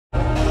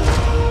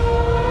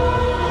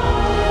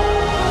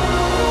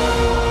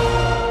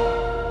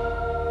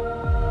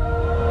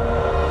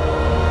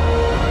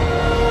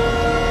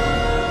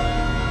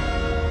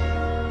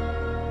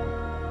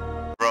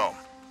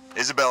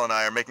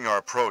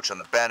approach on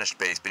the Banished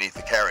base beneath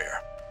the carrier.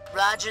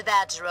 Roger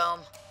that,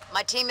 Jerome.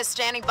 My team is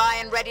standing by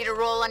and ready to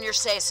roll on your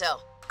say-so.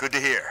 Good to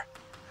hear.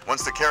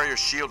 Once the carrier's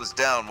shield is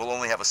down, we'll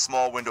only have a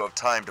small window of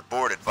time to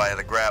board it via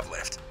the grav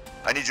lift.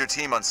 I need your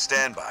team on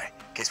standby,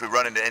 in case we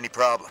run into any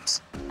problems.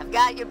 I've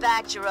got your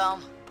back,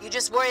 Jerome. You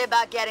just worry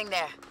about getting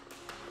there.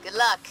 Good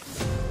luck.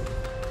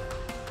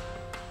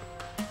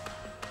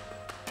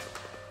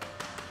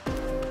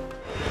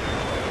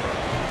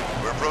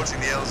 We're approaching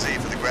the LZ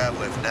for the grav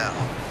lift now.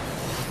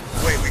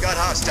 Wait, we got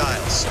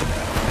hostiles.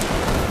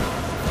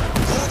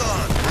 Hold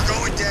on, we're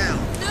going down.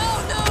 No!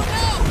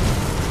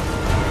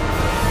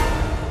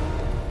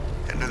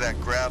 Getting to that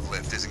grav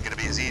lift isn't gonna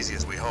be as easy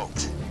as we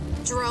hoped.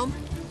 Jerome,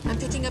 I'm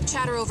picking up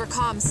chatter over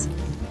comms.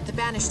 The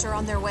Banished are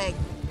on their way.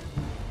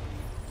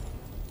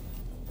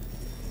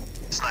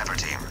 Sniper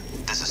team,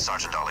 this is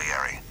Sergeant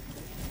Olieri.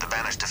 The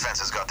Banished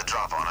defenses got the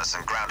drop on us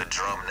and grounded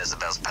Jerome and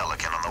Isabel's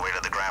Pelican on the way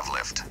to the grav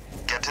lift.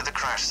 Get to the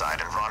crash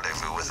site and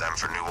rendezvous with them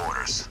for new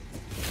orders.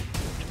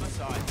 In my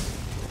sights.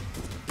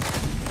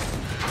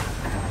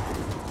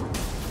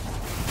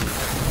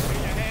 Put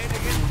your hand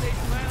against these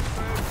clowns,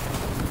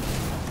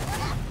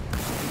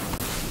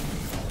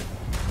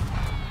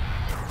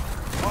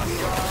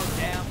 Hostile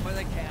down for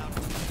the count.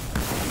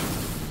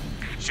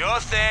 Sure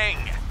thing.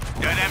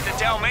 Don't have to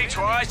tell me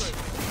twice.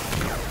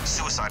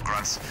 Suicide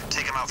grunts,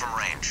 take him out from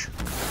range.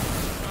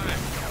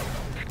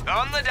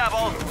 On the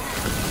double.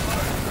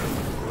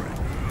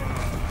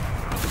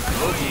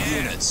 Local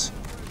units.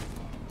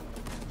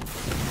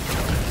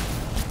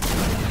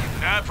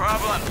 No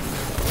problem.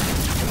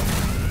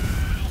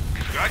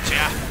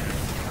 Gotcha.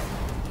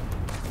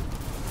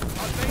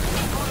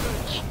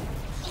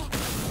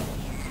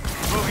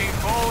 Looking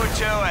forward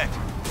to it.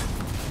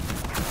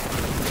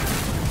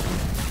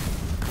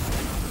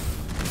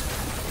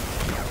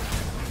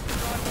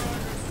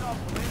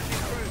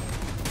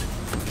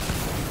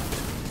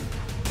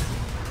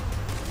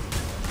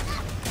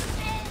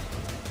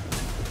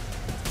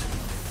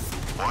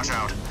 Watch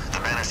out. The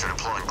Banished are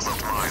deploying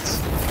cloaked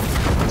mines.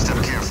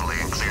 Step carefully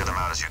and clear them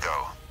out as you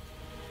go.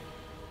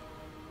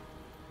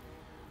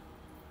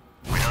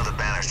 We know the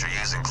Banished are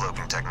using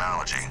cloaking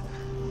technology,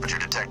 but your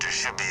detectors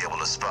should be able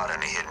to spot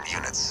any hidden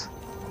units.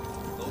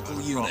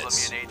 Local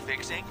units. Problem you need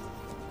fixing?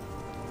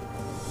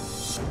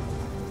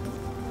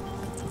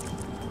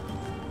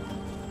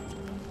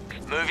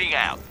 Moving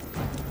out.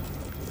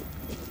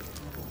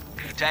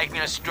 Taking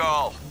a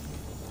stroll.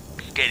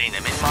 Getting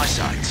them in my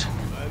sights.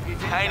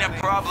 Ain't a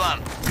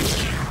problem.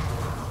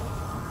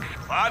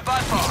 5 by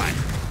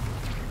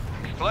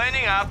 5.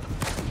 Cleaning up.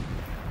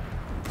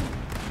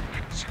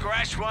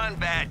 Scratch one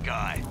bad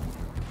guy.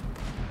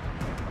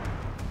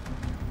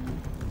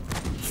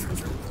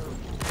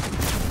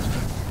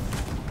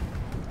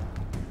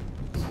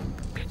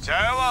 So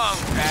long,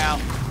 pal.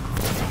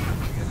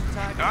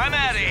 I'm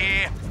out of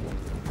here.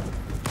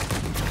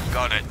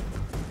 Got it.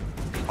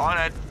 On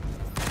it.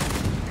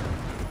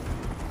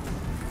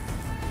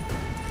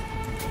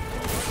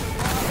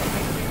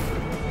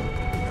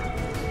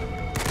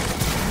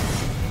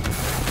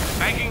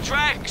 Making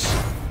tracks.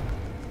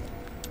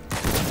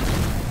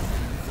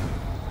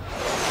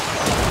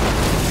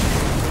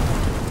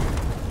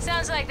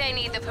 Sounds like they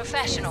need the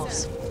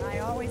professionals. I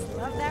always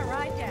love that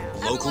ride down.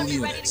 Local Everyone be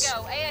ready units. to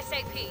go,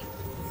 ASAP.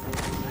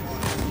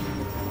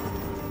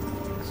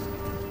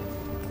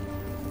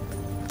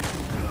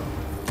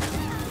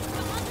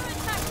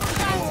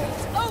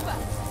 Over.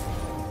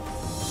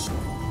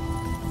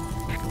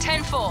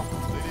 10-4.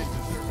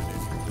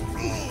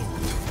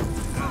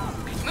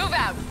 Move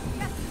out.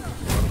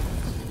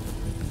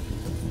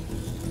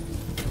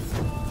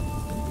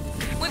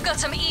 We've got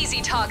some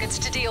easy targets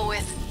to deal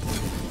with.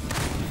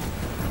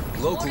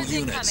 Local Orders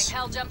units. incoming,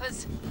 hell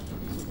jumpers.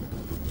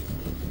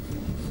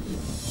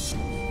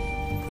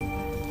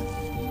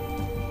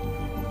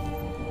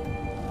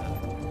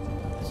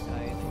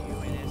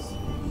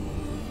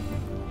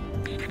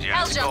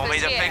 Just call me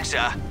the here.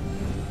 fixer.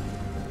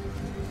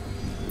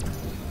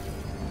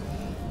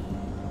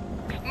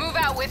 Move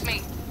out with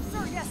me.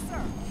 Sir, yes,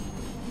 sir.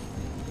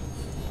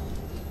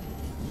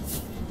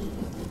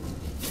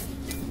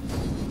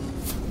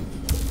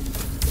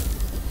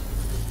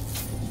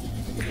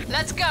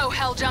 Let's go,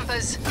 hell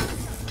jumpers.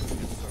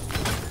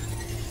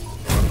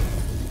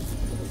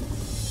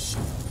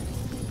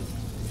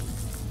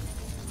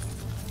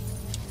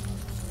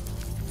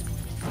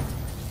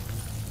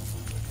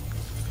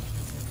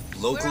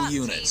 Local We're up,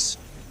 units.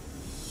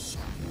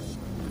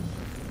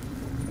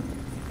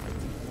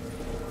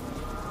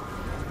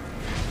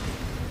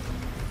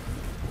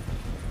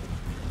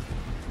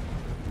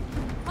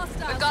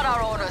 We've got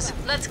our orders.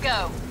 Let's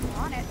go.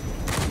 On it.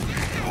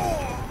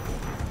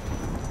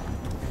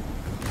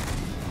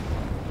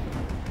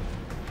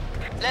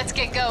 Let's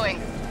get going.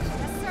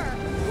 Yes, sir.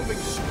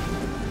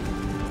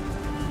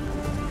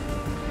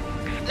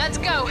 Let's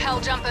go,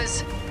 hell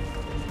jumpers.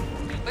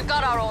 We've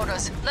got our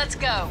orders. Let's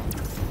go.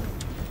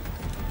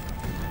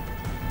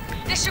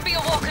 This should be a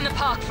walk in the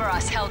park for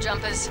us, hell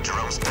jumpers.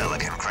 Jerome's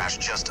Pelican crashed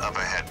just up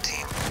ahead,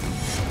 team.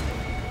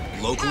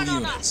 Local Count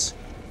on units.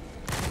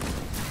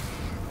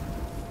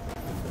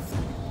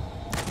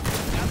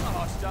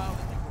 Hostile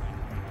in the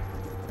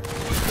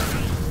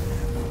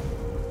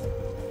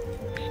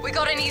ground. We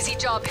got an easy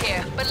job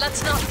here, but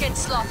let's not get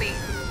sloppy.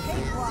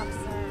 Cakewalk,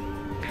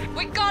 sir.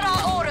 We got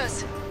our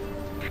orders.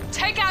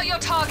 Take out your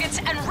targets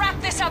and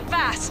wrap this up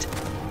fast.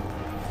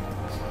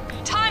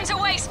 Time's a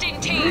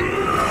wasting, team.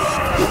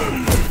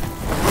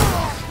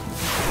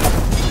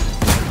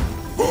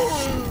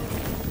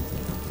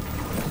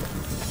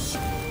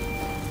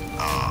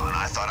 Oh, and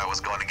I thought I was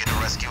going to get to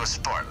rescue a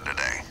Spartan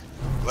today.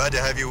 Glad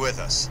to have you with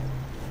us.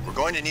 We're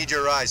going to need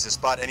your eyes to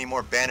spot any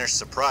more Banished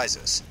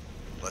surprises.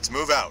 Let's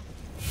move out.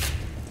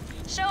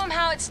 Show them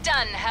how it's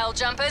done, hell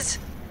jumpers.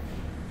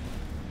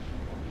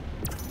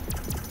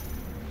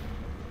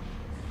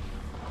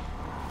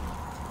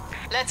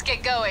 Let's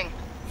get going.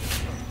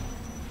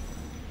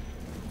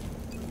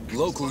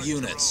 Local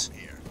units.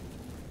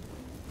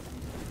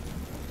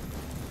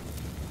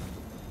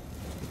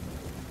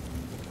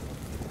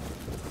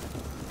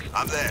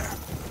 I'm there.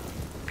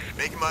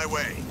 Making my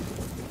way.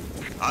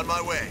 On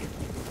my way.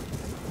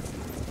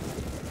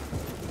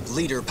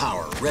 Leader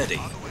power ready.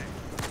 On the way.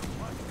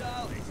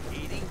 Hostile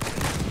is eating.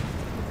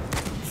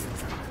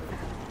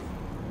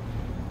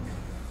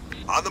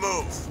 On the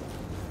move.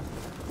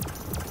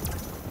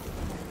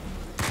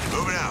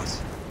 Moving out.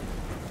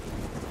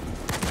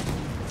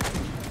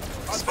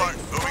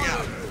 Spartan, moving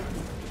out.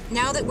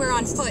 Now that we're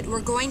on foot,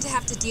 we're going to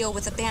have to deal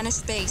with a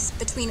Banished base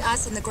between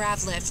us and the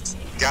grav lift.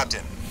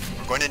 Captain,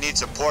 we're going to need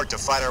support to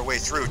fight our way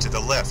through to the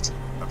lift.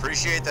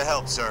 Appreciate the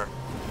help, sir.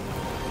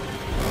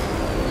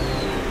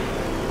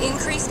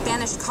 Increase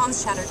Banished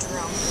comms chatter,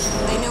 Jerome.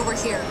 They know we're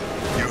here.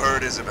 You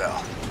heard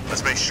Isabel.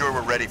 Let's make sure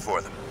we're ready for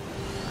them.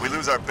 If we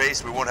lose our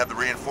base, we won't have the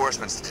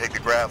reinforcements to take the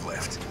grav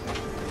lift.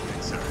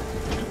 Thanks, sir.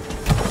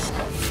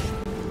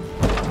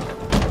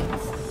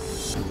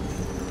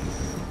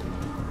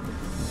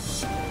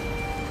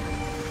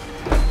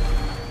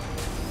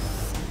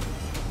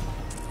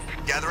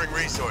 Gathering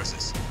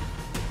resources.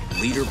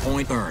 Leader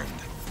point earned.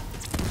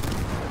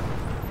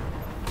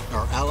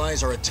 Our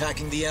allies are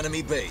attacking the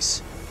enemy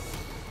base.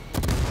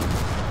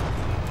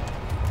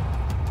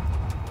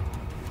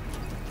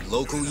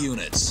 Local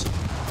units.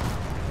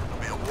 It'll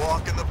be a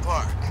walk in the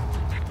park.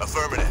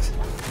 Affirmative.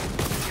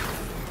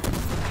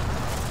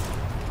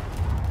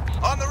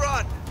 On the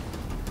run!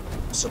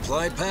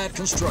 Supply pad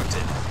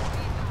constructed.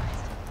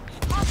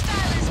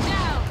 Hostile is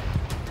down.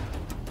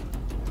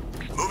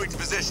 Moving to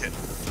position.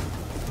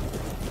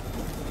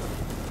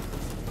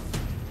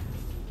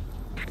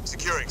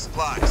 Securing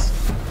supplies.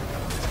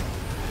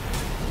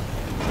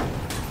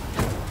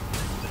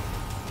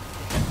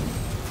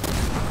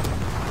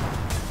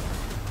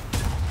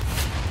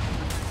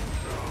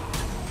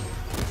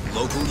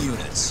 Local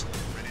units.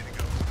 Ready to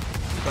go.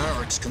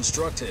 Barracks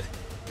constructed.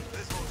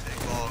 This won't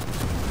take long.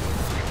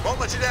 Won't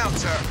let you down,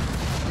 sir.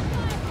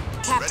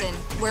 Captain,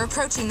 we're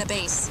approaching the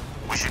base.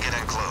 We should get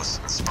in close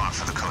and spot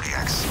for the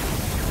Kodiaks.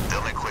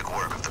 They'll make quick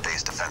work of the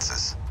base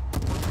defenses.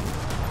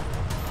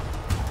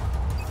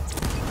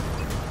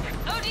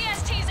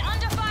 ODST's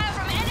under fire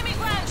from enemy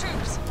ground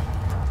troops.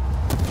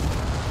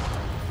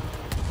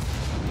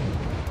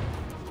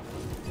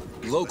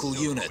 Local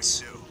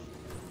units.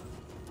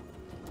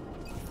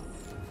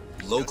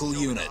 Local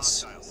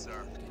units. Hostile,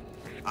 sir.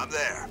 I'm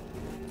there.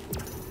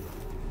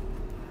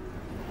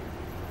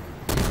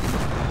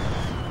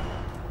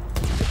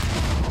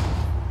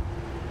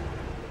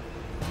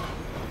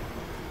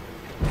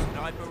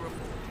 Sniper report.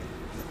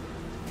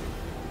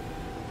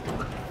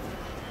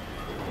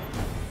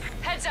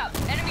 Heads up,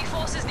 enemy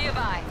forces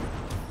nearby.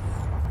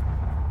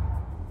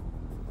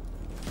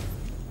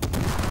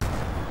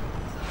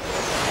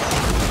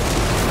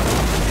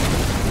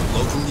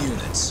 Local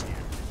units.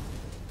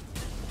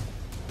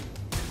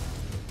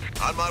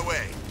 On my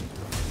way.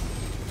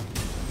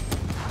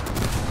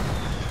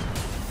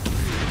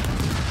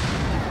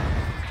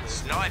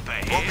 Sniper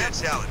Won't be here. a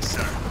challenge,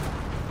 sir.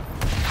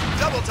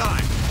 Double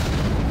time!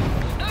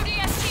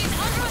 ODST's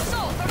under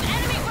assault from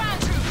enemy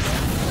ground troops.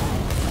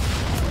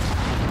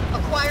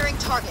 Acquiring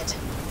target.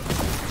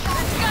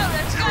 Let's go,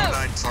 let's go.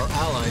 092. Our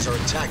allies are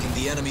attacking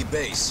the enemy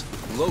base.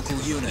 Local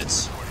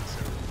units.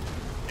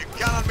 You can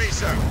count on me,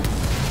 sir.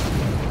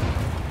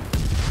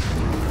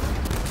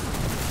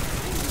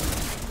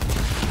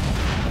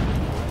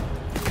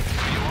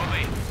 You want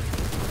me?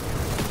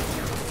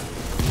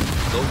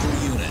 Local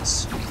units.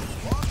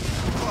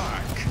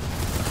 Park.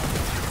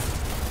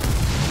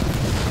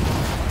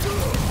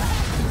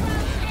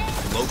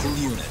 Local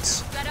units.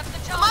 Set up the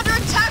I'm charge. under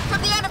attack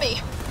from the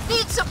enemy.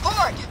 Need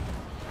support.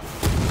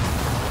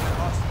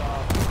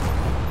 Hostile.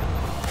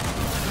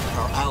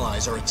 Our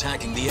allies are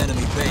attacking the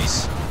enemy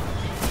base.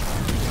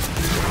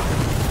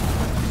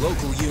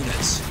 Local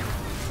units.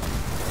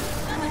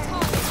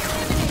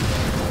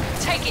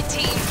 Take it,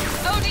 team.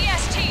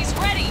 ODST's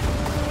ready.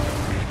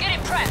 Get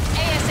it prepped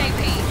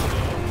ASAP.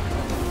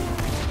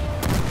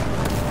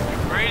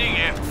 Reading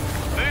you.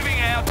 Moving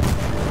out.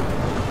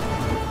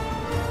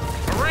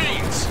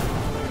 Marines!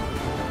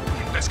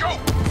 Let's go!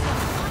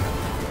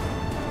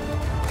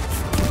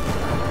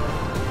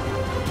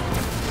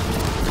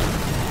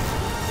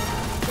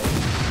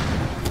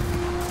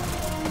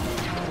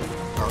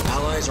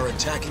 allies are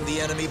attacking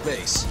the enemy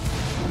base.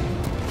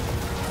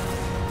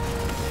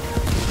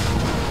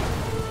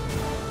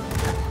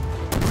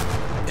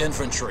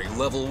 Infantry,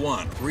 level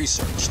 1,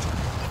 researched.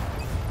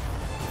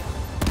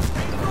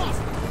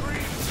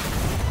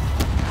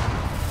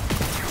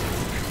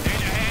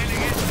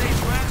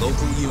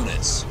 Local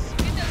units.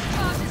 Get those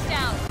charges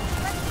down.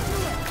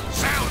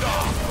 Sound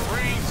off,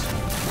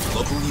 Marines!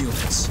 Local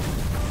units.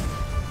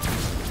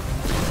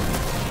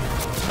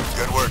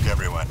 Good work,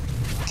 everyone.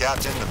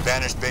 Captain, the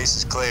Banished base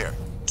is clear.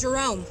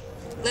 Jerome,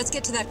 let's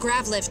get to that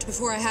grav lift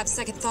before I have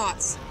second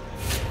thoughts.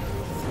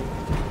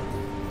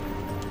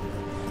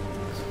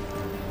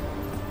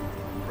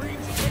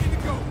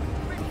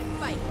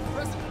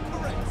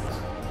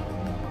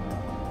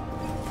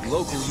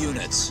 Local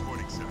units.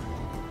 Reporting, sir.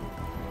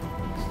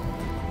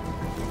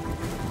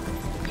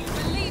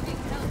 Relieving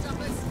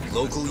Helljumpers.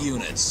 Local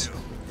units.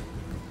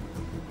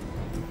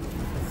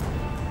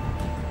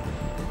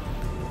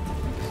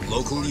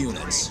 Local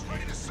units.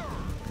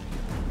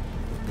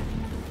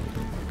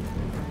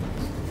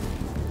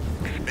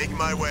 Making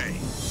my way.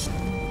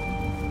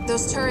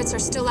 Those turrets are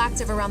still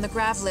active around the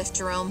grav lift,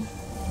 Jerome.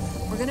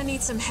 We're gonna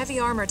need some heavy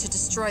armor to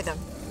destroy them.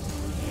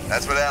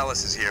 That's what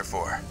Alice is here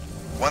for.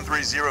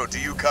 130, do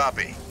you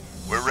copy?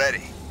 We're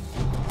ready.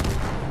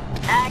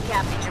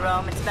 Captain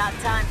Jerome, it's about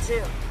time,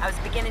 too. I was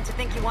beginning to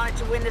think you wanted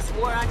to win this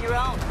war on your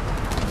own.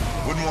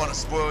 Wouldn't want to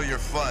spoil your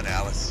fun,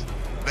 Alice.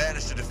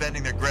 Banished are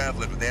defending their grav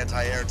lift with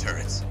anti-air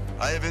turrets.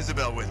 I have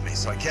Isabel with me,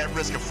 so I can't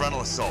risk a frontal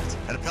assault,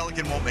 and a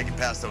Pelican won't make it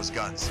past those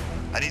guns.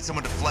 I need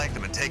someone to flank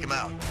them and take them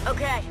out.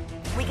 Okay,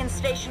 we can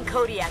station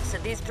Kodiaks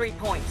at these 3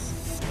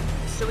 points,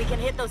 so we can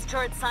hit those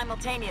turrets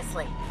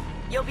simultaneously.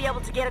 You'll be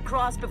able to get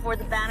across before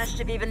the Banished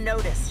have even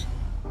noticed.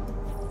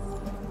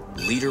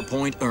 Leader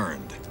point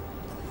earned.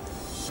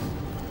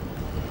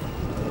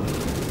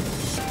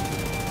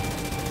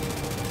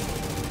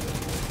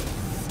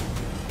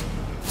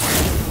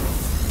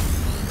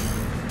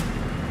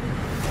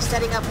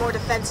 Setting up more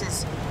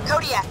defenses.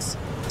 Kodiaks,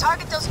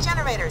 target those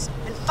generators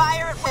and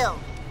fire at will.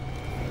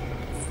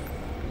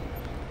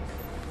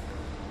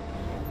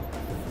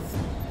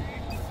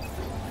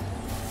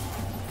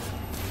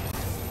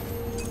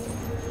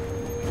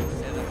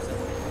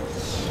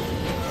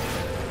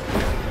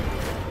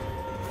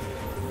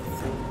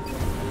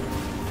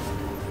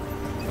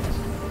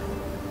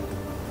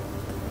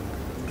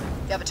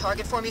 You have a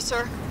target for me,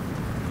 sir?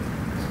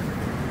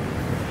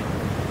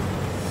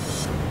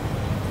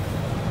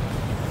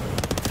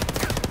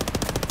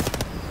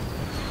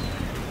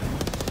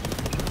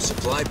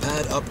 Supply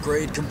pad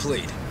upgrade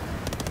complete.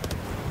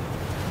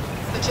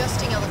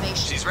 Adjusting elevation.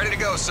 She's ready to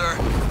go, sir.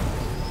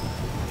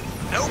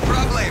 No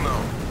problemo.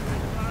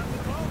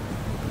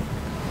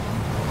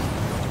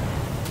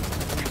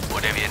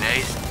 Whatever you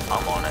need,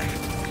 I'm on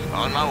it.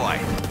 On my way.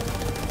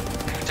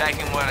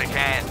 Taking what I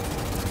can.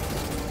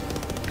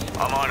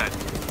 I'm on it.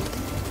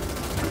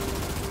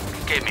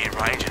 Get me in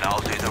range and I'll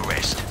do the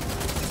rest.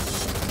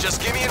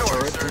 Just give me an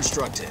order, Turret sir.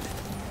 constructed.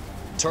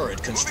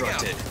 Turret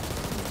constructed.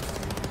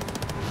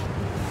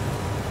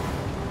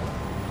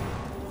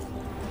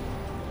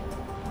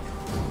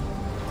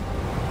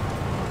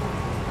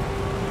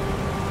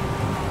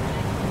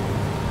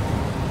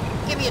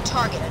 Give me a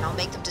target and I'll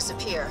make them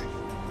disappear.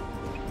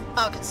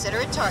 I'll consider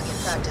it target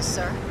practice,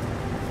 sir.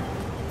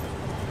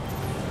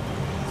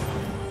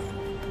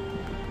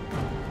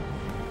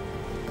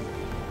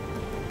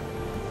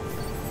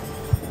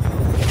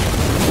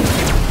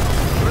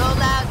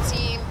 Roll out,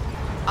 team.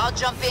 I'll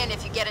jump in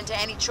if you get into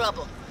any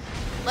trouble.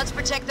 Let's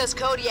protect those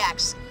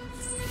Kodiaks.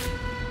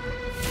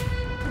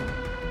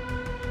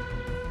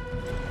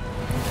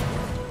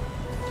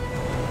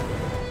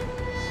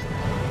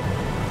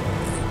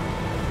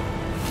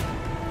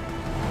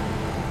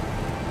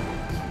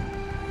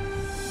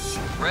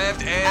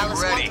 Revved and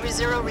Alice ready.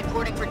 130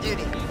 reporting for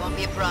duty. Won't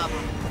be a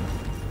problem.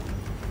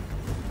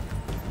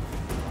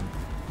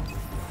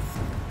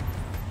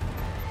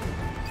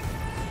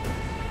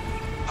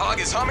 Hog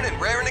is humming and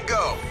raring to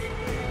go.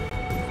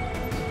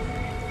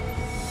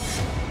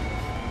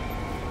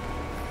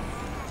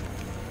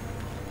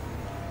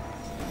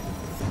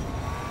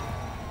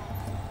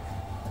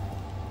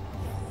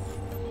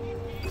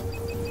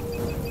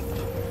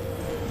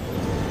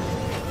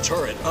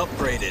 Turret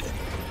upgraded.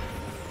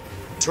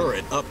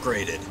 Turret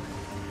upgraded.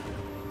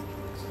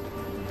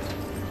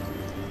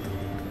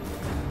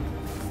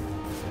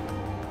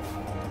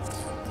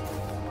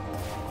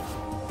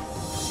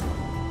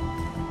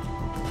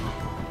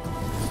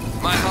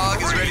 My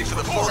hog is ready for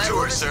the full Is that tour,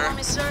 orders sir. for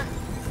me, sir?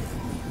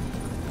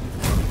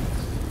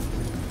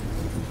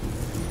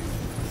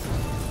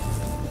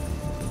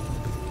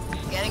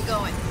 Getting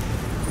going.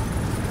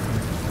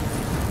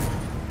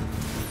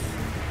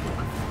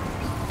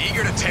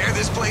 Eager to tear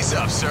this place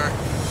up, sir.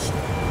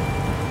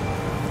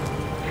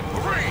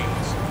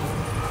 Marines!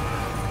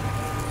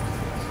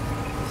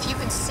 If you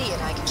can see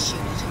it, I can shoot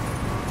it.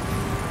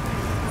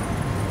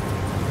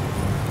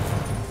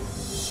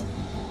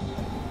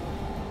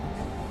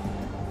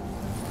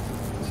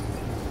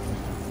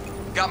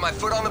 Got my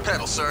foot on the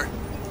pedal, sir.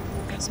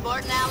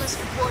 Spartan Alice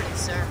reported,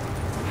 sir.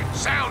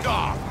 Sound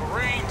off,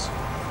 Marines!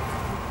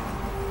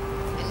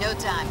 In no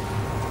time.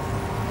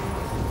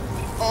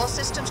 All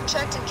systems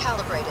checked and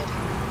calibrated.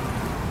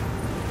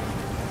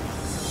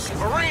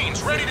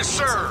 Marines ready to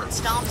serve!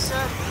 Stomp,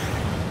 sir?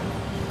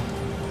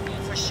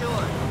 For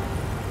sure.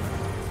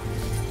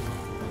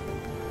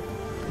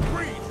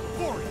 Marines,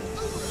 forward!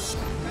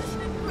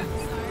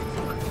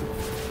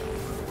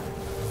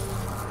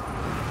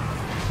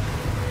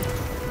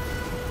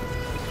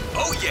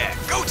 Oh yeah,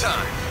 go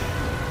time!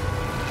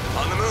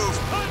 On the move.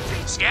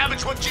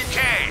 Scavenge what you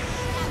can!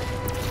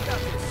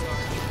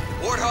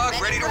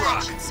 Warthog ready to for rock.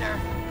 action, sir.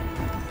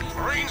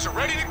 Marines are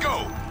ready to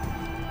go!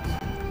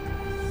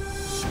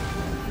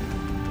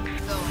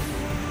 Going.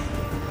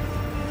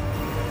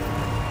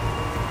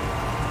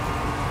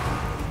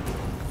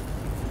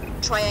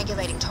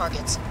 Triangulating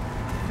targets.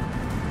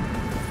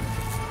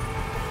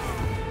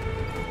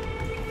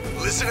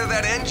 Listen to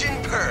that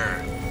engine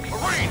purr!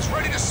 Marines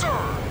ready to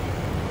serve!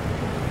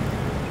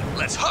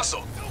 Let's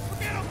hustle!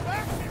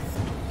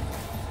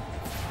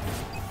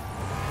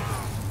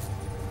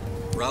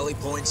 Rally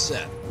point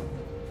set.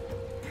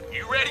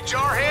 You ready,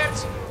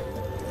 jarheads?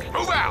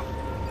 Move out!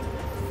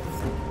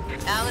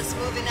 Alice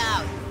moving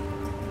out.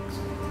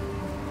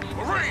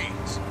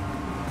 Marines!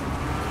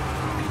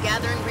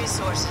 Gathering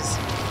resources.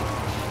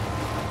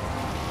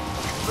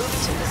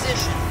 Moving to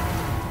position.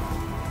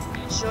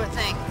 Sure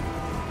thing.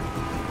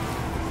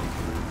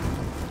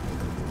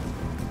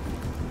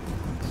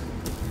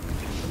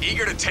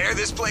 Eager to tear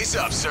this place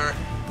up, sir.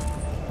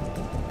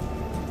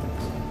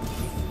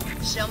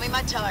 Show me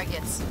my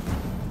targets.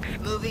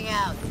 Moving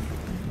out.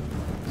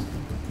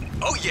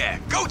 Oh yeah,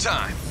 go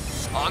time!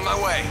 On my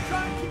way.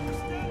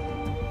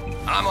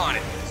 I'm on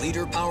it.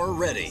 Leader power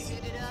ready.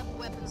 Suited up,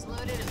 weapons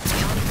loaded, and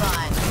feeling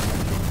fine.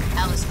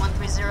 Alice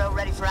 130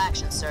 ready for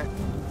action, sir.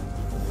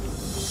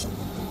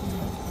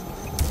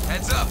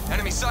 Heads up,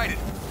 enemy sighted.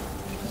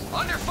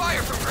 Under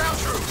fire from ground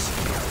troops.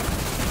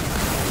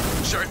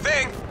 Sure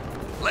thing.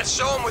 Let's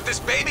show them what this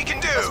baby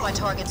can do. That's my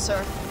target,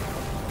 sir.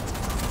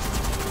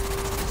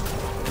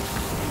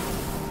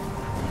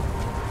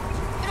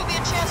 It'll be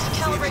a chance to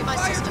calibrate my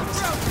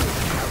systems.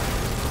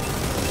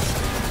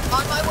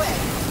 On my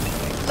way.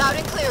 Loud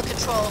and clear,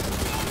 Control.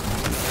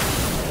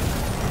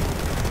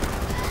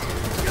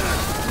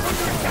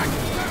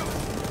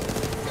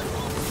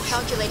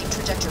 Calculating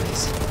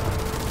trajectories.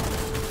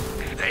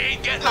 They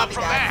ain't getting up Copy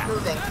from that. that.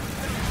 Moving.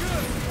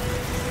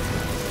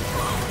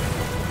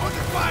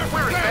 Under fire,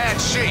 we're in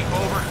bad shape,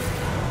 over.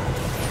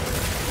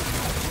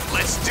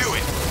 Let's do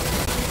it.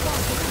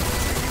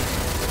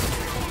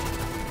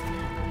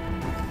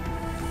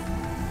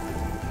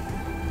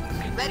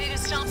 Ready to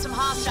stomp some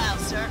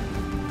hostiles, sir.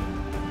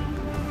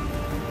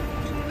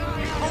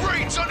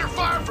 Marines under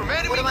fire from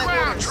enemy What are my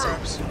ground orders, sir?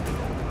 troops.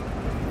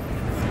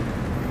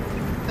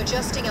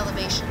 Adjusting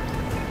elevation.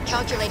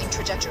 Calculating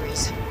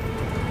trajectories.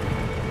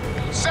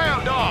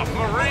 Sound off,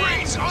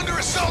 Marines under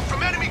assault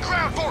from enemy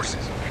ground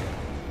forces.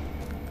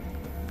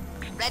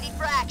 Ready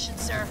for action,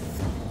 sir.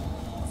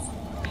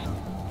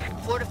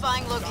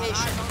 Fortifying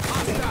location.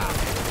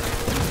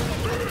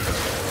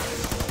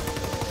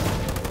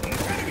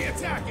 Enemy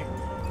attacking.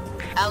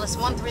 Alice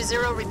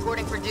 130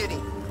 reporting for duty.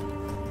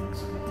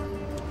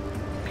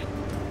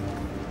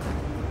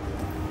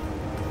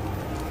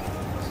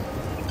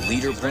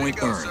 Leader point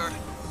Go, earned. sir.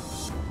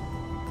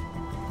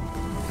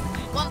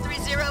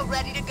 130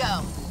 ready to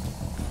go.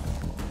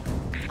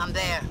 I'm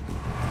there.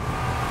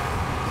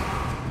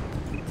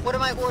 What are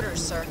my orders,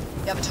 sir?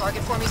 You have a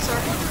target for me, sir?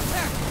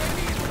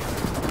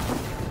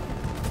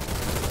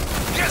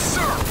 Yes,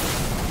 sir.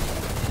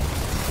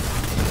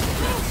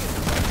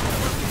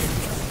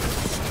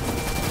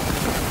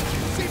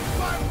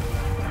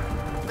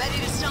 Ready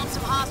to stomp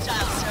some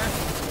hostiles,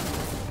 sir.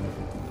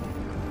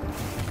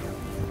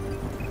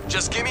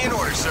 Just give me an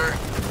order, sir.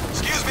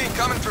 Excuse me,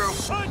 coming through.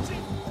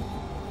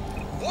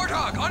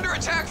 Warthog under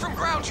attack from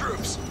ground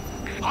troops.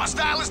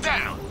 Hostile is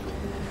down.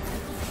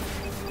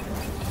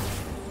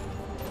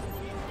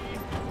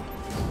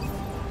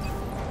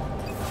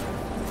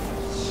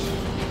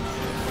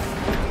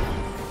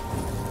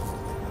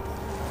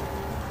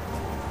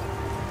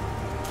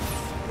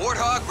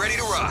 Warthog ready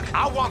to rock.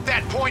 I want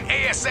that point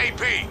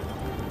ASAP.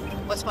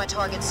 What's my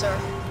target, sir?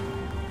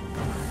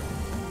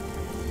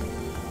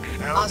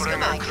 Elevator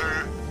Mike.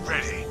 crew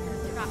ready.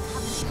 They're not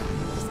coming.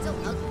 Still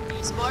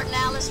ugly. Spartan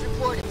Alice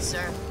reported,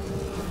 sir.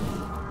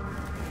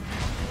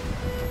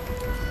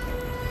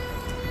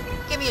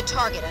 Give me a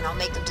target and I'll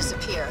make them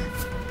disappear.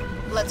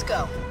 Let's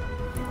go.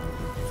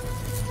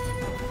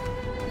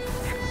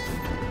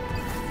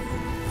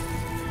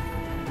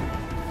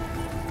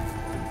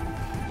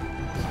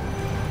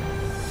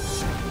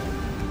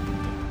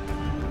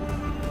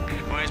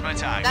 Where's my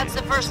target? That's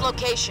the first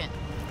location.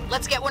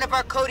 Let's get one of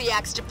our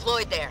Kodiaks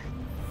deployed there.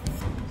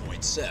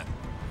 Point set.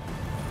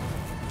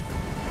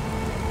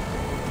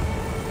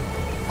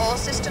 All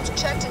systems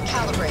checked and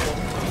calibrated.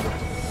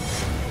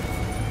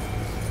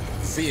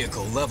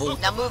 Vehicle level.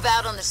 Now move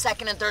out on the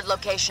second and third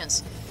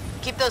locations.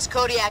 Keep those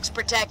Kodiaks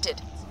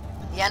protected.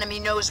 The enemy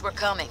knows we're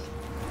coming.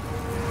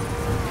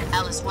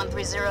 Alice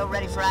 130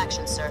 ready for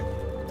action, sir.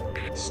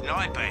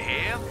 Sniper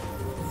here.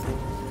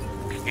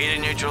 Here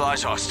to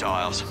neutralize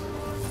hostiles.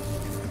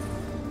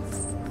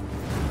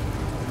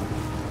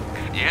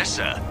 Yes,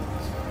 sir.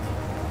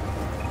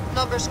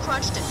 Numbers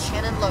crunched and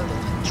cannon loaded.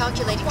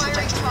 Calculating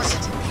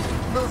trajectories.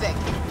 Moving.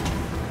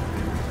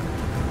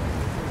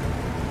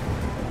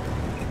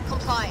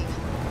 Complying.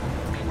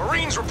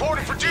 Marines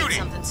reporting for duty.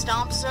 Something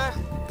stomp, sir?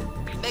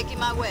 Making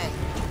my way.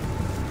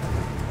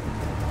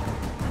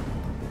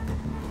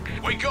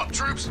 Wake up,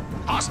 troops.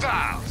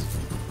 Hostiles.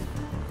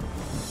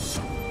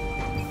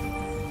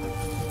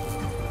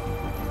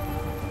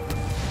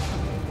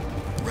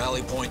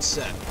 Rally point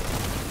set.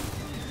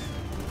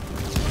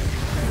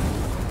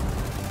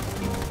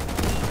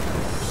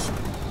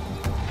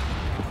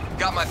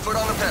 Got my foot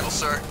on the pedal,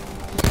 sir.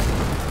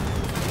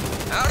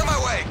 Out of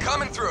my way,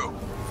 coming through.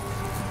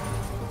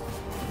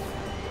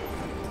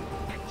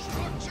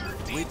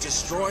 We've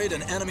destroyed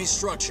an enemy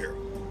structure.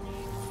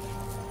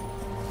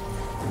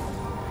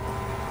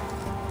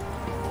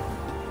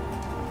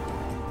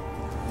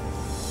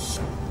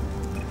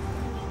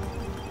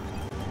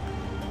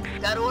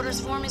 Got orders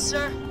for me,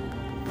 sir?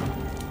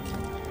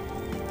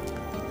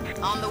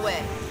 On the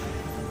way.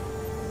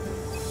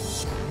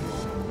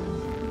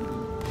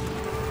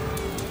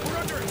 We're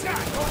under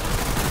attack.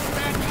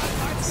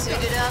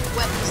 Suited up,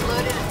 weapons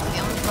loaded, and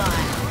feeling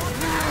fine.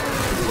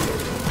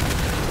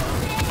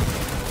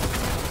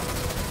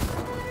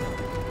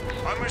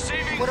 I'm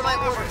receiving What are my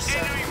fire orders, from sir?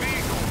 enemy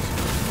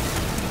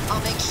vehicles.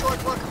 I'll make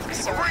short work of them,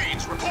 sir.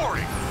 Marines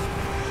reporting.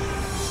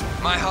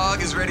 My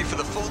hog is ready for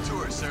the full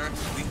tour, sir.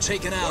 We've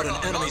taken out an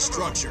enemy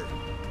structure.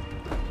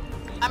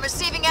 I'm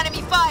receiving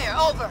enemy fire,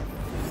 over.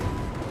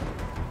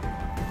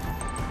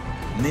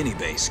 Mini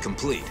base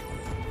complete.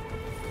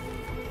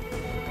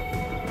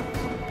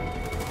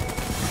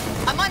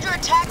 I'm under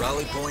attack.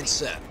 Rally point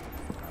set.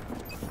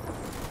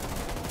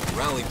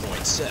 Rally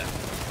point set.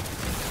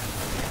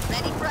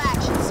 Ready for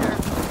action, sir.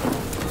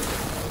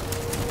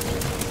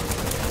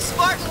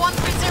 Spartan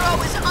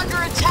 130 is under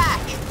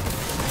attack.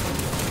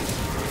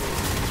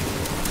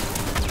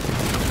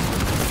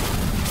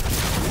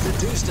 We've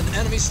reduced an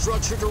enemy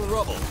structure to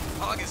rubble.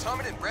 Hog is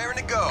humming and raring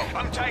to go.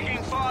 I'm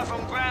taking fire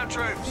from ground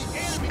troops.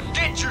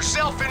 Get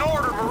yourself in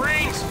order,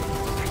 Marines.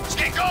 Let's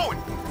get going.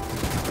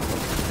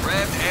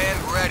 Revved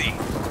and ready.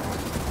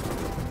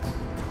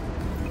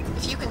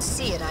 If you can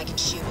see it, I can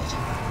shoot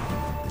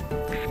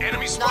it.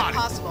 Enemy Not spotted.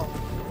 possible.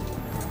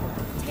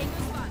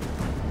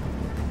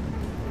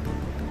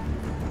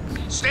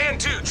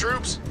 Stand to,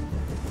 troops.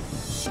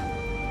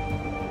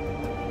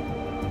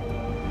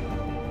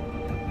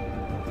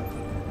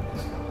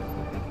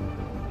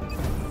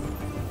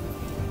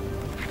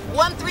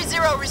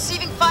 130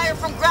 receiving fire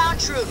from ground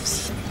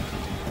troops.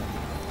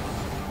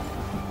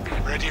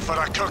 Ready for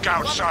the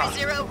cookout, son.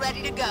 130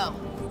 ready to go.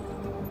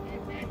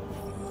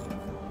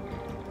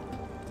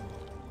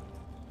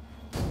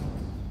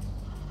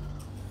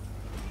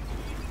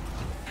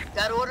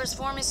 Got orders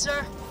for me,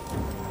 sir?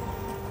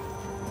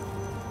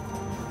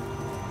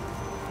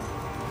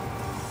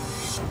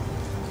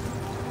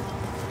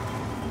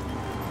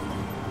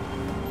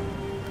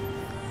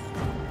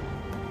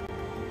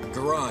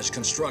 Garage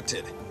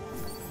constructed.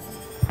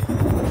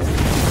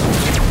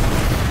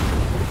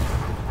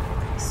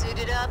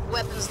 Suited up,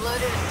 weapons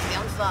loaded, and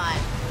feeling fine.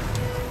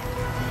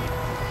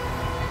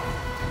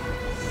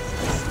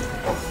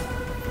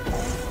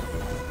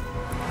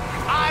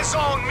 Eyes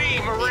on me,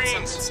 Need Marines.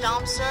 something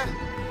stomp, sir?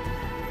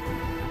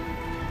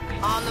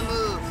 On the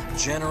move.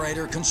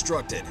 Generator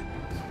constructed.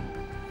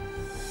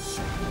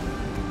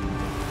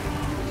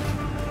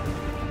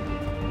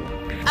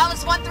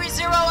 Alice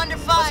 130 under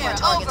fire.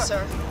 What's my target, Over.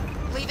 sir?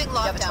 Leaving You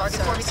have a lockdown, target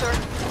sir. for me,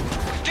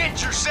 sir?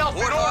 Get yourself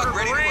in Warthog order,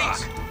 ready to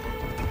Marines.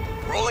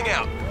 Rolling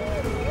out.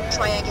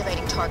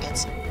 Triangulating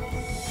targets.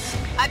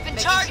 I've been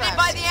Making targeted traps.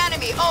 by the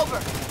enemy. Over.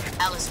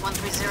 Alice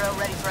 130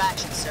 ready for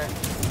action, sir.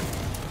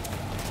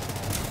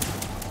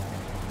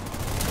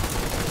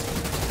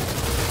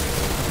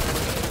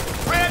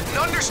 Read and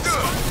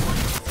understood.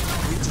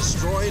 We've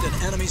destroyed an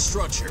enemy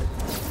structure.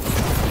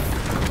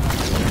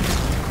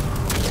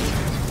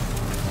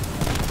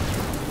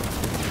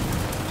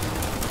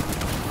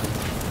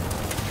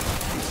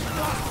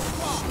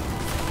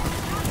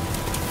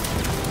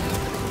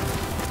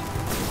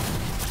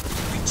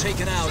 We've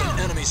taken out an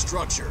enemy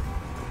structure.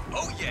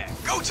 Oh yeah,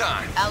 go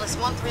time. Alice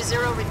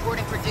 130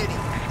 reporting for duty.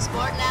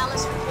 Spartan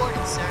Alice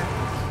reporting, sir.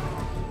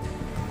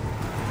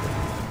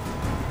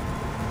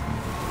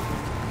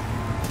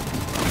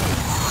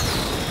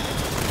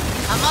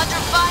 I'm under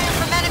fire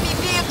from enemy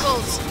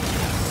vehicles.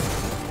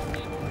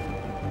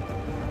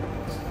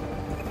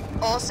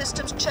 All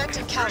systems checked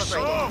and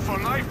calibrated. for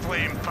knife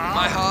flame, pal.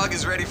 My hog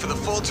is ready for the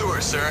full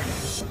tour, sir.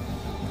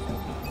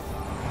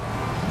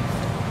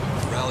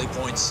 Rally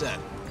point set.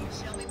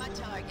 Show me my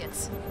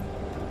targets.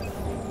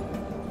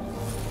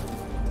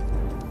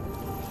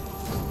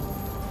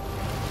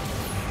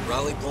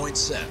 Rally point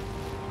set.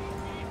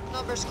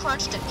 Numbers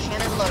crunched and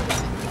cannon loaded.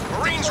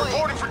 Marines Deploying.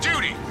 reporting for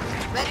duty.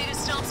 Ready to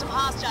stomp some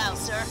hostiles,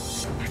 sir.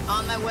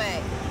 On my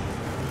way.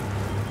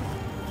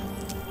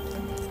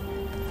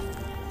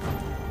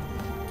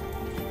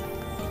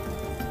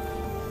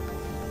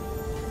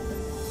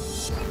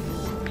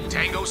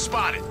 No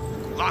spotted.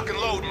 Lock and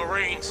load,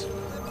 Marines.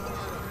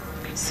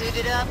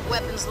 Suited up,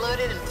 weapons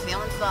loaded, and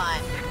feeling fine.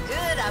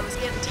 Good, I was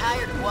getting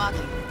tired of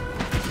walking.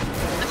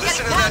 I'm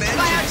Listen getting to that pounded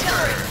by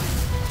artillery!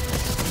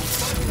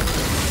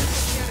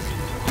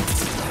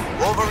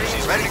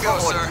 Wolverine, Ready to go,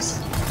 sir.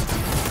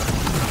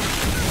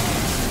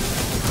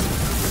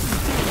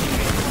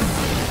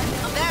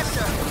 I'm there,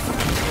 sir.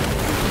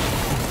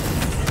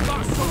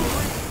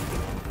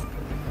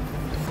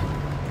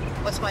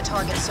 What's my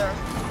target, sir?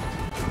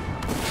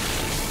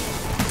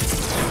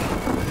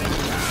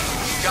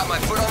 Got my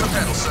foot on the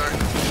pedal, sir.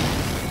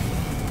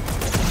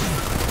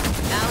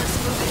 Alice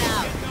moving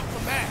out.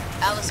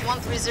 Alice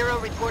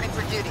 130 reporting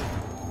for duty.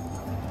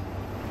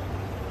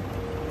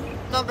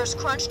 Numbers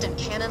crunched and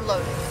cannon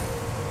loaded.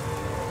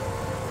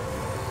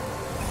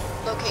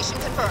 Location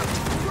confirmed.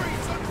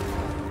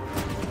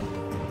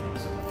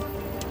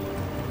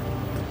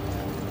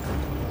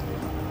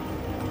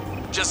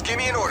 Just give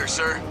me an order,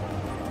 sir.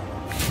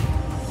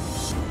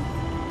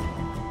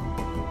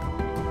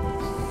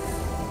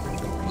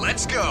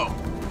 Let's go.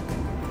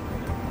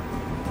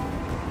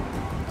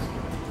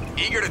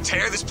 Eager to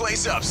tear this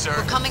place up, sir.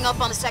 We're coming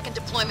up on the second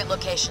deployment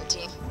location,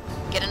 team.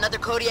 Get another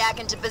Kodiak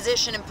into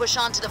position and push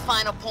on to the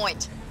final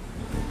point.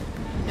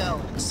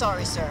 No,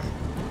 sorry, sir.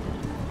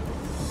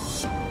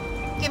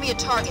 Give me a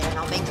target and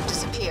I'll make them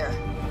disappear.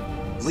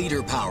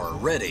 Leader power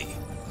ready.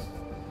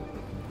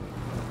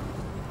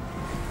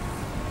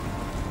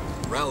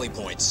 Rally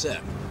point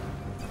set.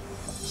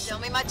 Show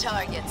me my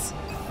targets.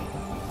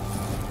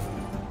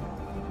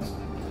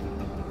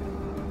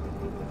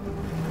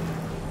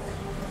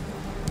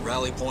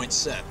 Rally point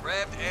set.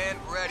 Revved and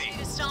ready. Need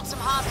to stomp some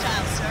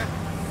hostiles, sir.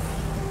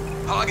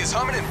 Hog is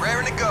humming and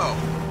raring to go.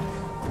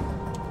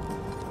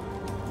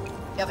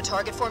 You have a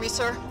target for me,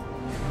 sir?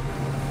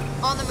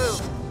 On the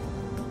move.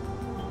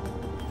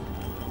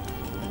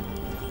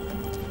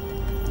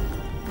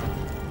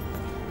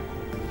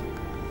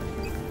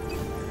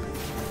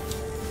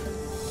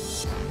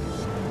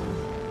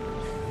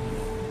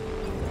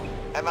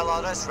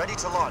 MLRS ready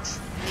to launch.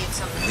 Need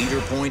some...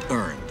 Leader point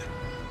earned.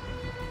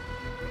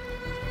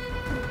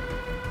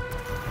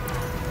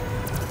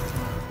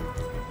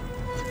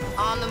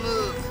 On the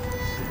move.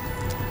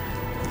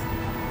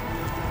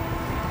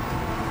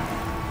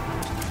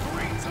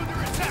 Marines under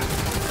attack.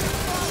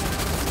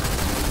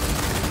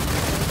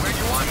 Where do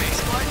you want me?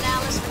 Spartan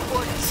Alice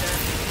reporting, sir.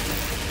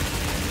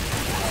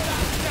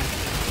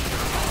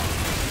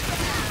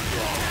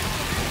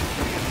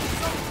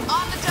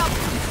 On the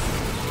double.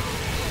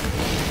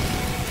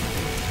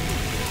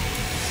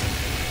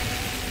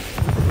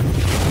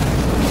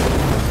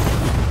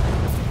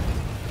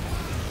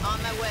 On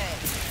my way.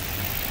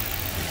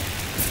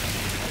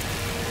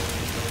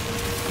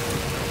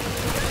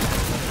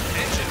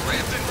 Engine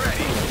ramped and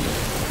ready.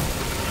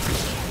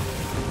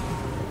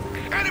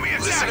 Enemy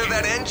attack! Listen to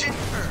that engine?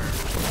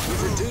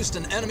 We've reduced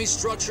an enemy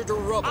structure to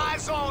rubble.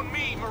 Eyes on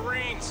me,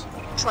 Marines.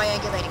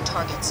 Triangulating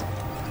targets.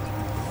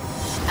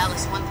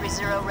 Alice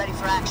 130 ready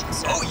for action,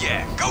 sir. Oh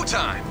yeah, go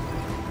time.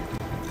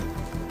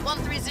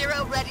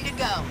 130 ready to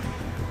go.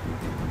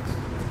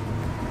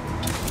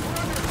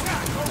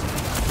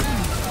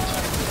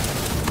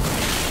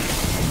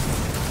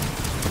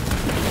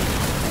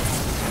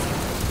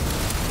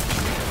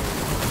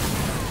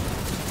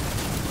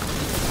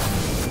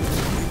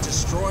 We've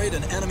destroyed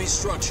an enemy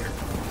structure.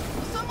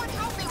 Someone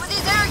help me with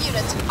these air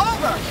units.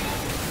 Over.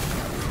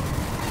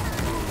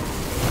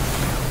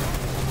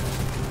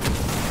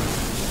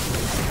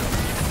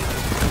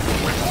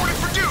 Reported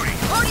for duty.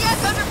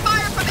 Kodiak under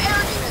fire from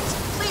air units.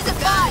 Please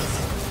advise.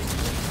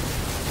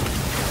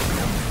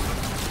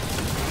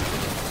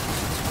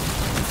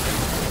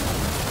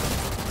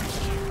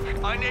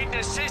 I need an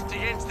assist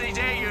against these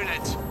air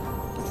units.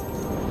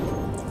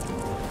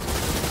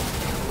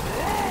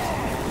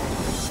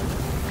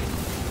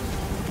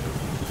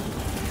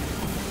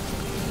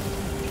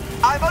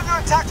 I'm under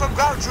attack from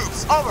ground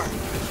troops. Over.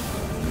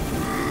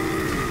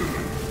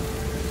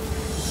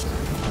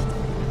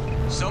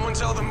 Someone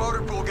tell the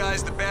motor pool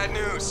guys the bad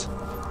news.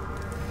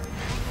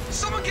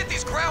 Someone get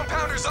these ground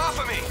pounders off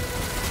of me.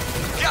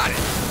 Got it.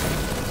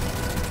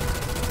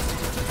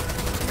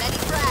 Ready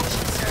for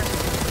action, sir.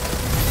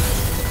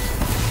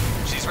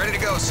 She's ready to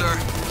go, sir.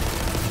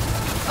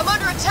 I'm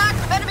under attack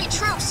from enemy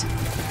troops.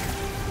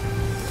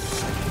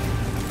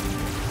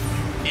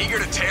 Eager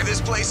to tear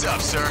this place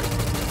up, sir.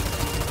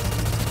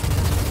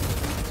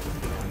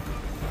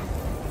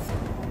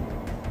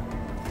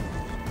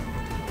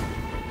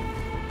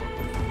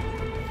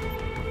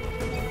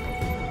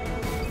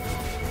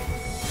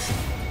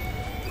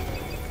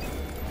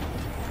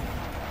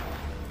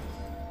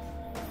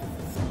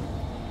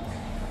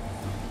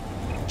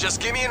 Just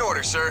give me an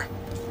order, sir.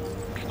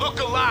 Look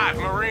alive,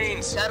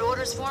 Marines. Got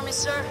orders for me,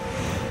 sir?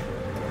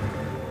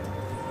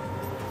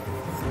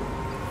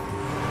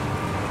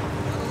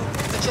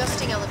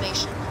 Adjusting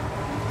elevation.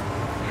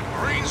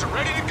 Marines are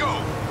ready to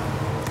go.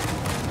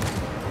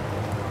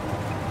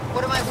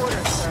 What are my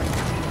orders, sir?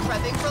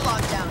 Prepping for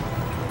lockdown.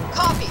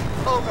 Copy.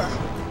 Over.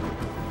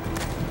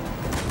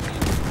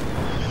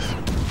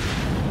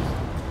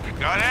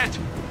 Got it?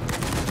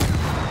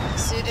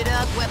 Suited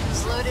up,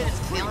 weapons loaded, and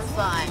feeling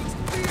fine.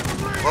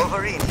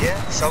 Wolverine here.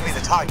 Show me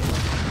the target.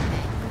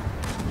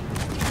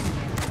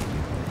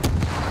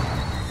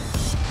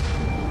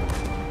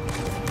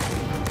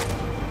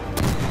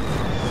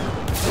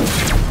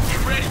 You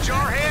ready,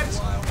 jarheads?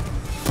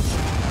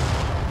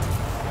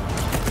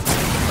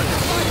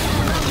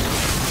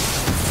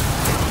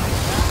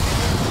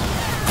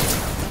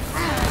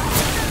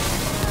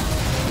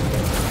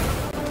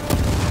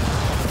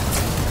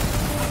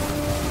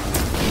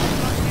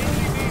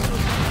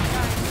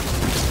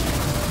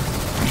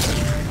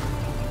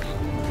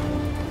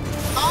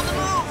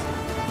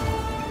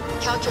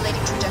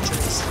 Calculating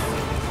trajectories.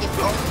 If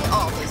only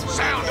all these were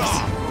Sound like this.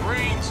 off,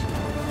 Marines!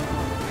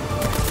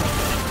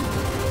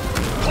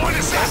 Point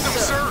us at them,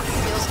 sir!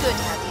 Feels good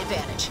to have the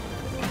advantage.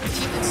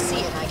 If you can see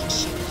it, I can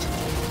shoot it.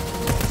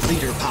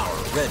 Leader power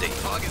ready.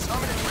 Hog is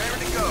humming and raring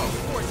to go.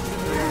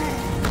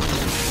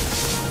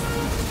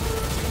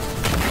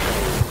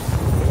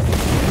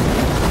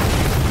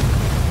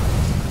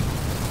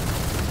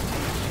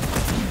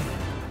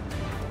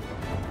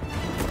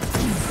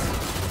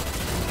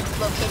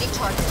 Locating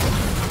target.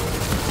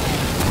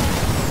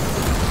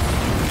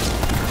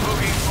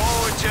 Moving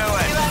forward to it.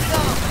 Here I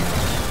go.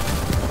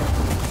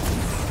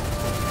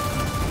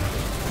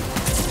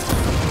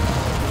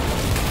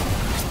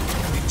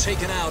 We've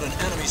taken out an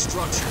enemy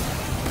structure.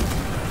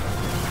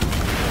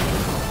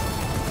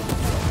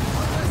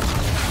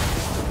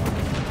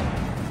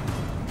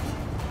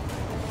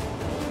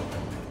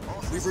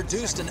 We've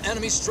reduced an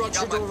enemy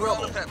structure to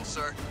rubble.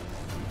 Sir.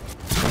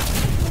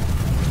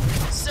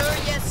 Sir,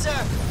 yes,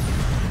 sir.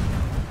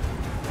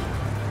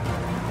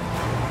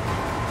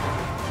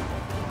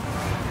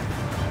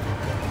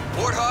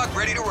 Warthog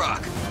ready to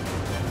rock.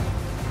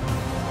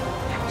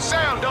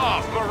 Sound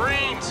off,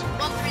 Marines!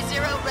 130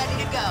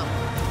 ready to go.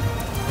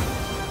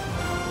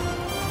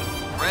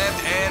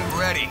 Revved and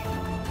ready.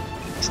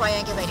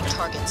 Triangulating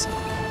targets.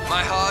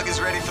 My hog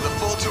is ready for the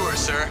full tour,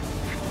 sir.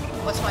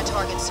 What's my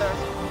target, sir?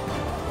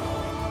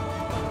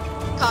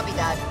 Copy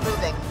that.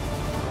 Moving.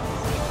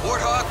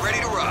 Warthog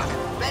ready to rock.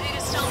 Ready to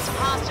stone some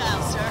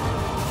hostiles, sir.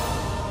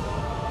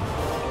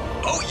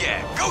 Oh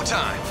yeah, go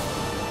time!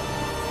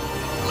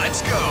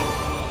 Let's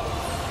go!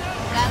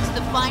 That's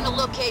the final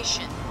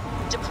location.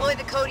 Deploy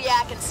the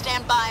Kodiak and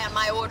stand by on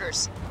my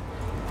orders.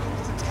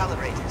 It's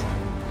calibrated.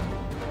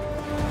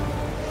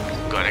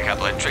 Got a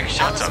couple of trick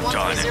shots I'm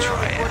trying to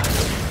try out.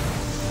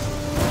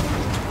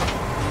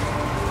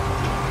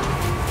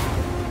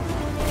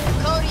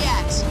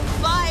 Kodiaks,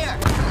 fire!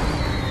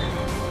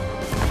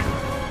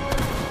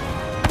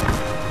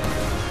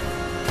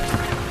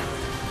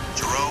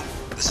 Jerome,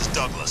 this is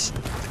Douglas.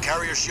 The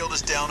carrier shield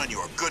is down and you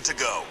are good to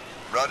go.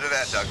 Roger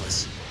that,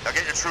 Douglas. Now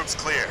get your troops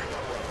clear.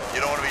 You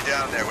don't want to be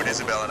down there when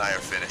Isabel and I are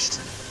finished.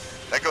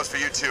 That goes for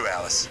you too,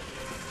 Alice.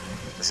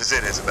 This is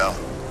it, Isabel.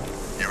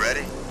 You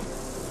ready?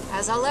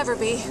 As I'll ever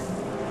be.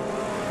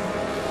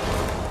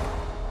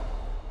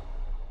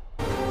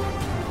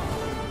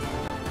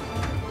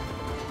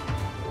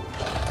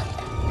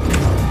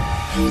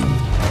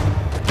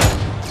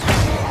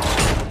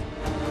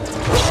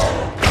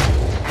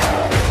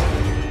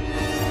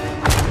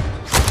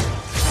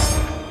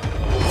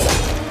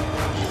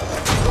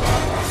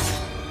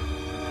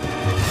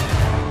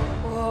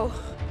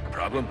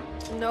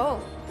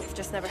 No, we've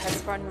just never had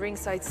Spartan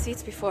ringside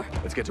seats before.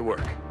 Let's get to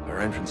work. Our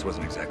entrance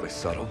wasn't exactly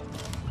subtle.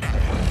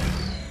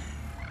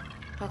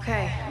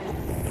 Okay.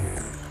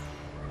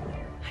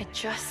 I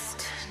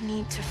just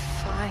need to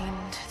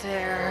find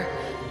their...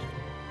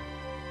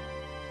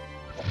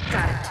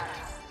 Got it.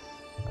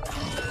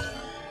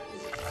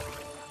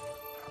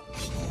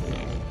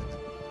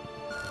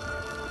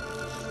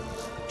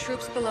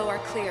 Troops below are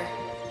clear.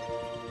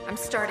 I'm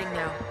starting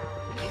now.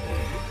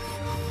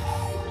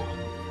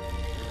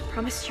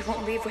 Promise you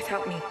won't leave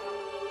without me.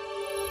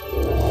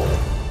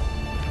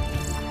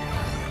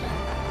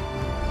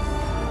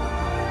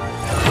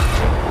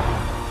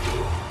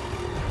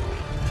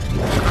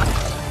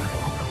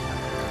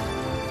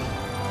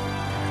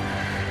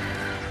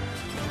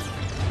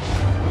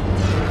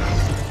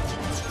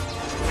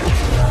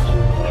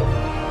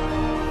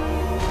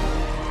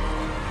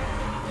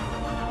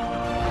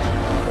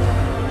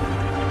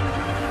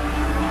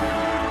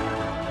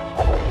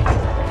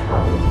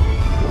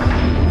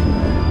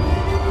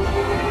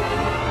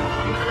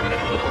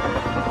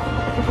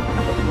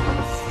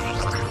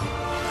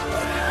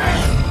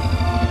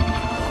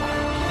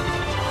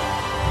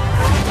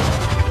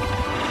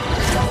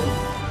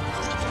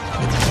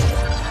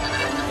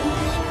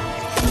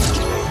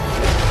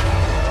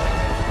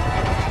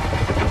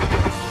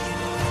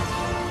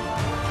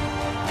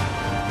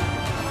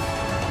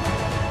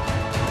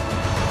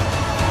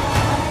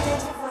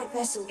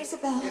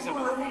 Isabel.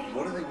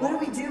 What do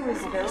we do,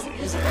 Isabel?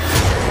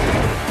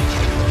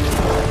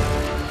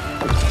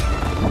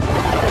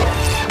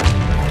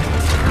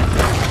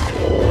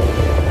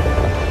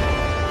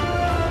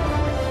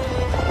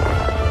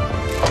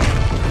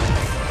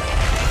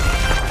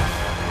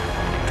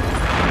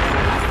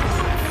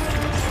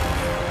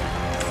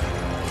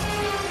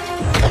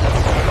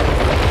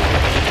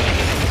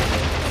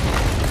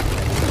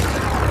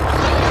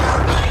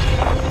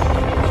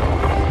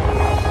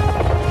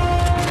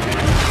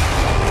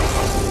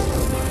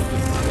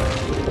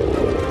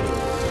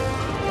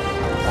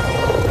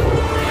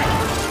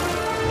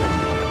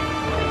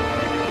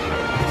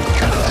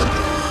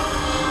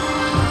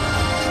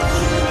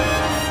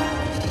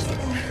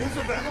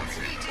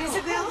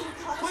 Isabel?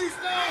 Please,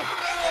 no!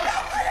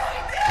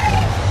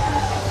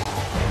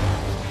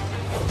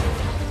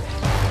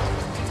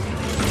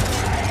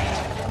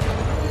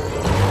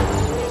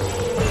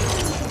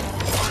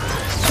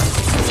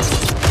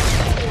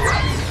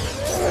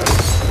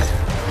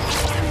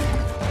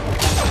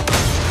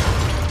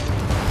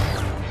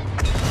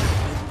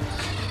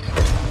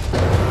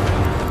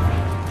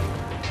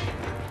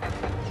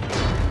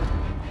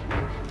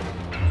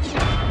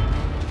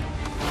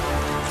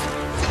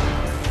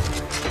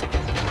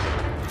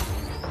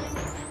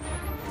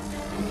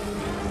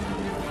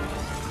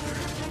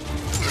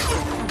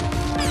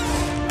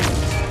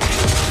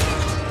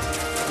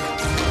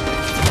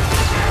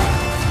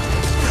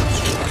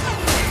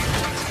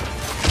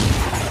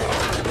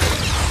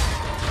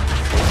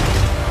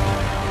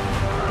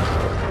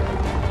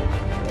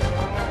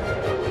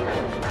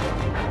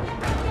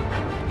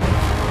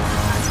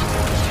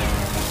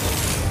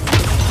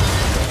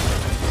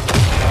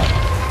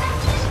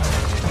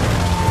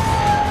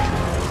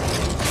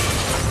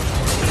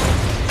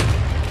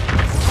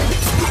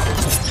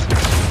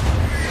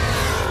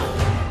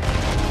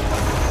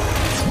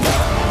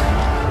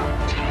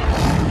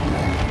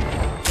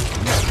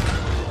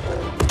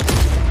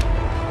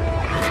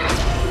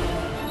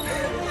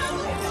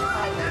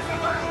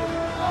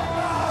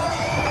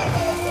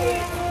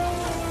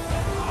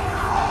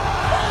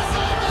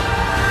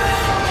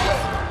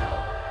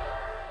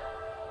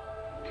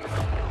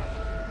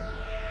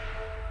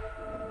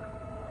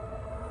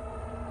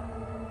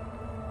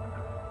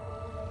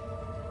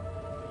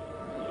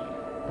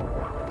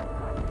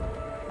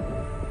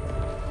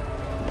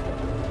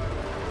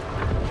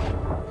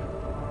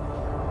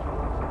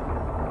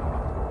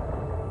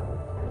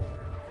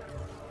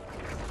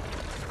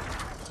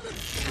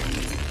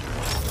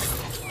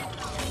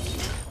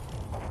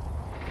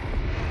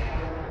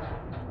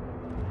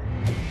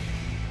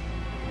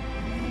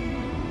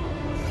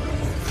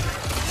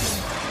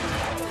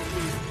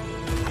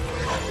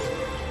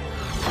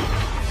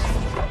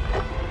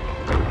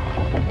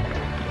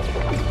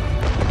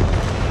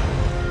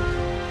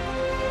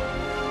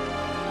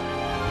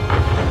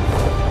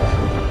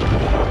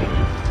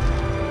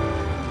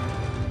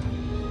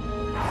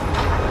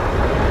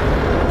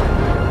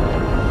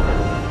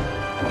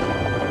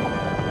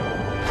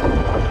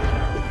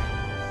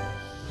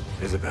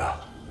 Isabel,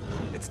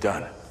 it's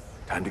done.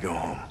 Time to go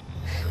home.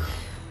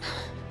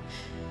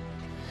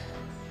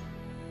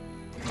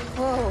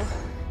 Whoa.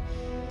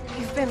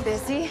 You've been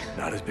busy?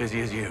 Not as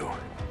busy as you.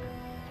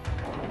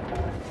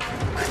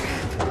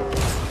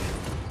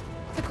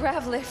 The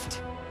grav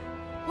lift.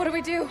 What do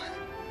we do?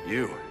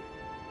 You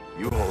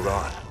hold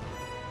on.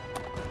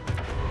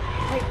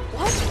 Wait,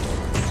 what?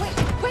 Wait,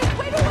 what?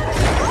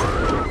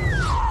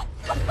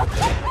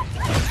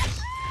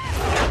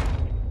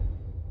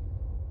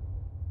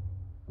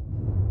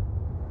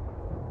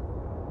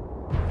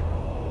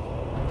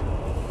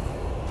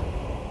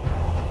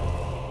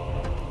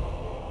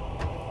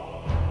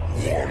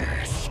 One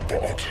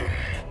Spartan.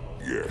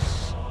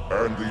 Yes.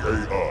 And the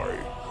AI.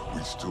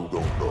 We still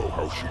don't know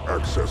how she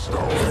accessed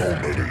how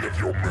many of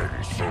your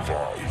men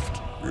survived.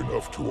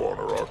 Enough to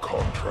honor our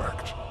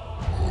contract.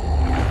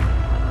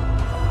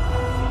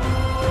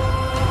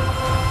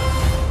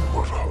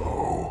 But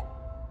how?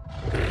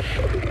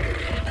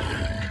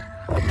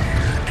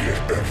 Get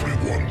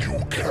everyone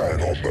you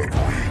can on that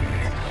ring.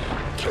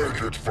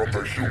 Take it from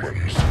the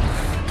humans.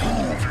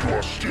 Prove you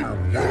are still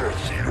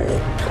worth your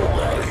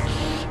price.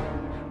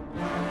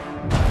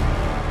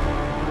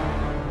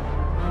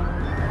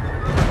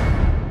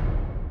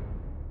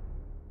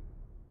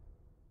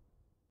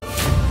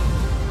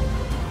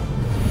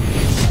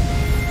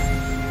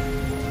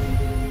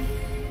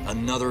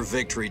 Another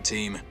victory,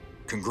 team.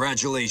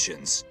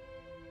 Congratulations.